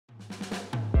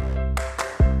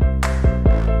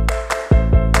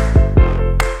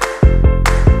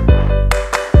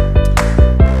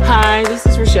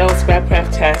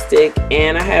Scrapcraftastic,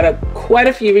 and I had quite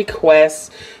a few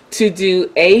requests to do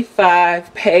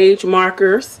A5 page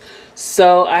markers,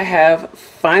 so I have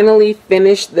finally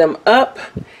finished them up,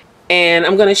 and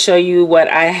I'm going to show you what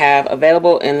I have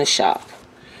available in the shop.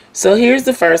 So here's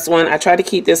the first one. I tried to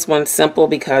keep this one simple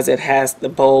because it has the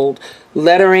bold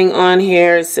lettering on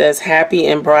here. It says happy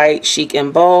and bright, chic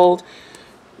and bold.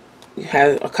 You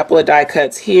have a couple of die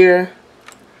cuts here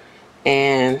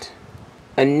and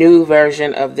a new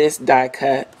version of this die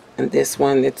cut, and this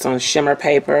one it's on shimmer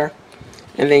paper.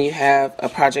 And then you have a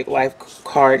Project Life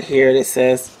card here that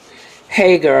says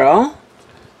hey girl,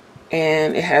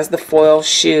 and it has the foil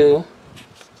shoe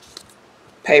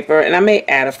paper, and I may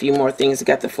add a few more things. You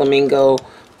got the flamingo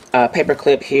paper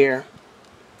clip here.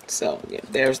 So yeah,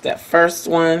 there's that first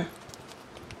one.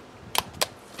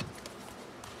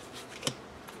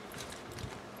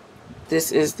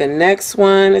 This is the next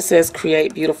one. It says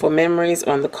create beautiful memories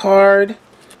on the card.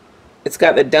 It's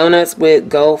got the donuts with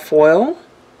gold foil.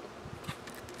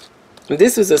 And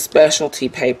this is a specialty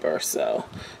paper. So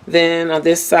then on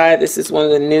this side, this is one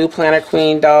of the new Planner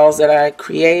Queen dolls that I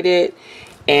created,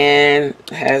 and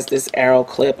has this arrow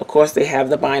clip. Of course, they have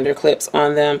the binder clips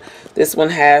on them. This one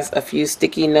has a few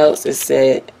sticky notes. It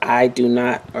said I do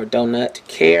not or donut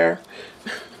care.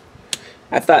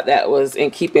 I thought that was in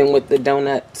keeping with the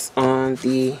donuts on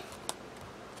the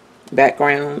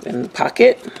background and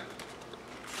pocket.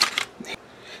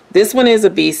 This one is a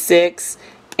B6,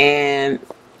 and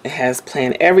it has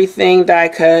Plan Everything die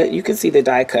cut. You can see the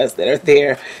die cuts that are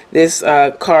there. This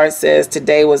card says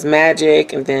today was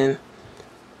magic, and then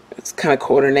it's kind of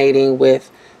coordinating with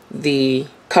the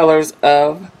colors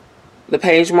of the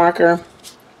page marker.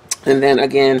 And then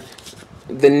again,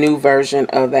 the new version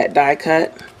of that die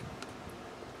cut.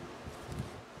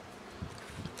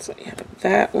 So you have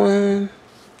that one.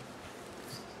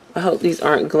 I hope these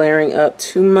aren't glaring up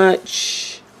too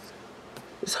much.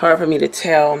 It's hard for me to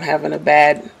tell. I'm having a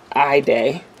bad eye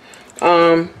day.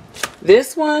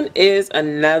 This one is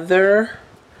another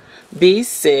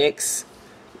B6.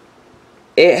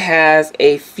 It has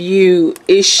a few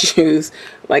issues,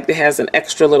 like it has an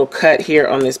extra little cut here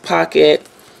on this pocket.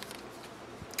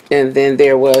 And then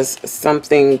there was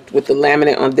something with the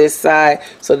laminate on this side.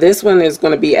 So this one is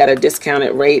going to be at a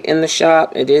discounted rate in the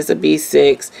shop. It is a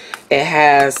B6. It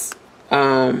has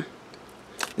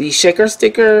the shaker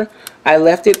sticker. I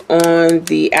left it on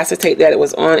the acetate that it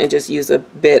was on and just used a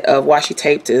bit of washi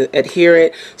tape to adhere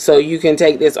it. So you can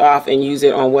take this off and use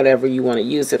it on whatever you want to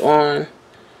use it on.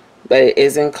 But it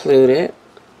is included.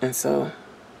 And so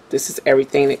this is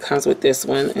everything that comes with this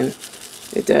one. And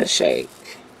it does shake.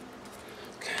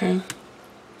 Okay.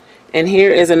 And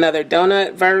here is another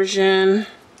donut version.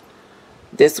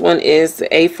 This one is the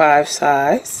A5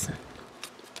 size.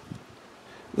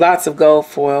 Lots of gold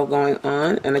foil going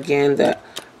on. And again, the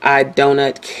I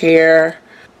Donut Care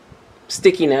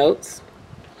sticky notes.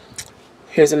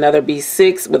 Here's another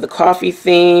B6 with a coffee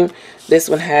theme. This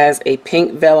one has a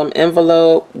pink vellum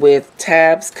envelope with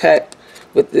tabs cut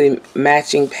with the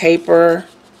matching paper.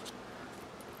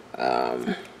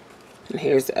 And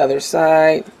here's the other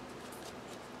side,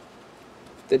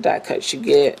 the die cuts you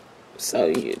get. So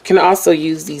you can also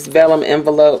use these vellum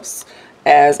envelopes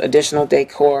as additional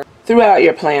decor throughout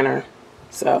your planner.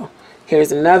 So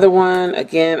here's another one.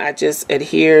 Again, I just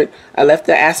adhered. I left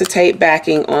the acetate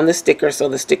backing on the sticker, so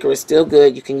the sticker is still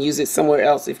good. You can use it somewhere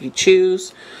else if you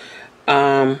choose.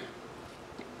 You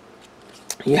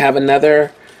have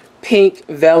another pink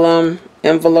vellum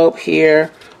envelope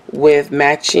here with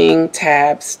matching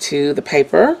tabs to the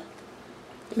paper.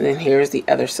 And then here's the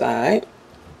other side.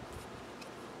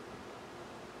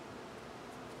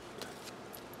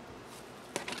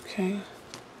 Okay.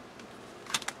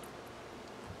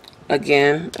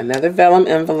 Again, another vellum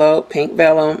envelope, pink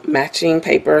vellum, matching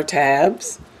paper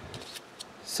tabs.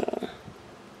 So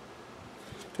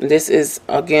this is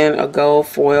again a gold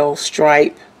foil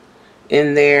stripe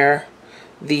in there.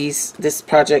 This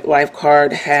Project Life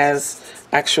card has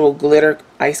actual glitter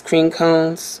ice cream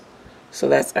cones, so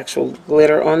that's actual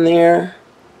glitter on there,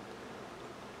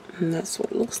 and that's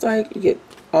what it looks like. You get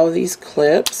all of these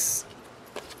clips.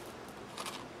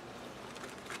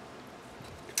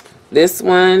 This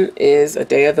one is a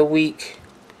day of the week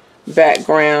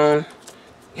background.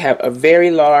 You have a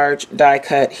very large die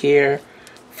cut here.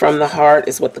 From the heart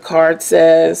is what the card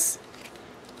says.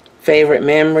 Favorite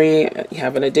memory. You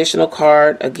have an additional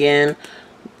card. Again,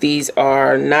 these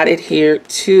are not adhered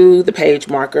to the page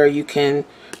marker. You can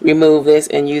remove this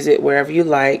and use it wherever you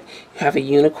like. You have a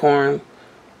unicorn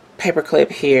paper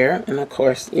clip here, and of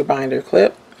course your binder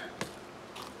clip.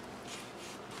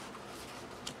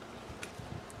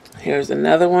 Here's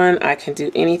another one. I can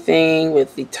do anything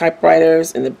with the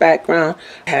typewriters in the background.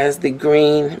 It has the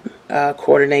green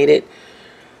coordinated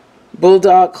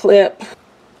bulldog clip,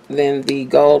 then the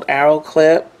gold arrow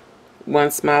clip, one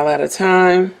smile at a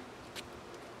time.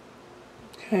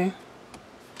 Okay.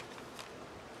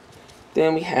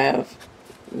 Then we have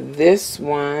this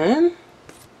one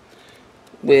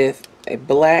with a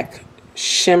black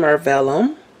shimmer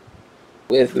vellum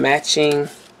with matching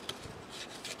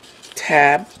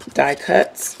tab die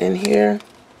cuts in here.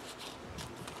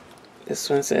 This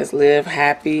one says live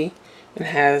happy and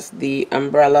has the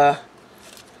umbrella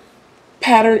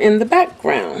pattern in the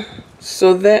background.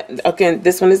 So that, again,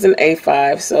 this one is an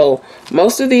A5, so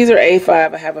most of these are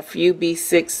A5. I have a few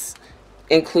B6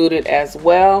 included as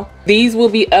well. These will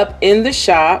be up in the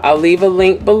shop. I'll leave a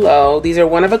link below. These are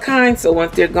one of a kind, so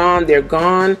once they're gone, they're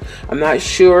gone. I'm not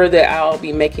sure that I'll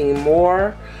be making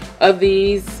more of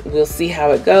these. We'll see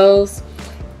how it goes.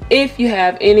 If you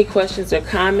have any questions or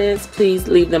comments, please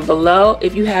leave them below.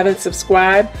 If you haven't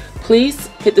subscribed, please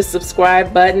hit the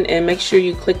subscribe button and make sure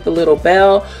you click the little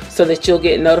bell so that you'll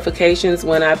get notifications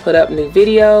when I put up new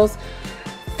videos.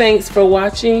 Thanks for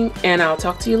watching, and I'll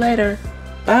talk to you later.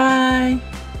 Bye.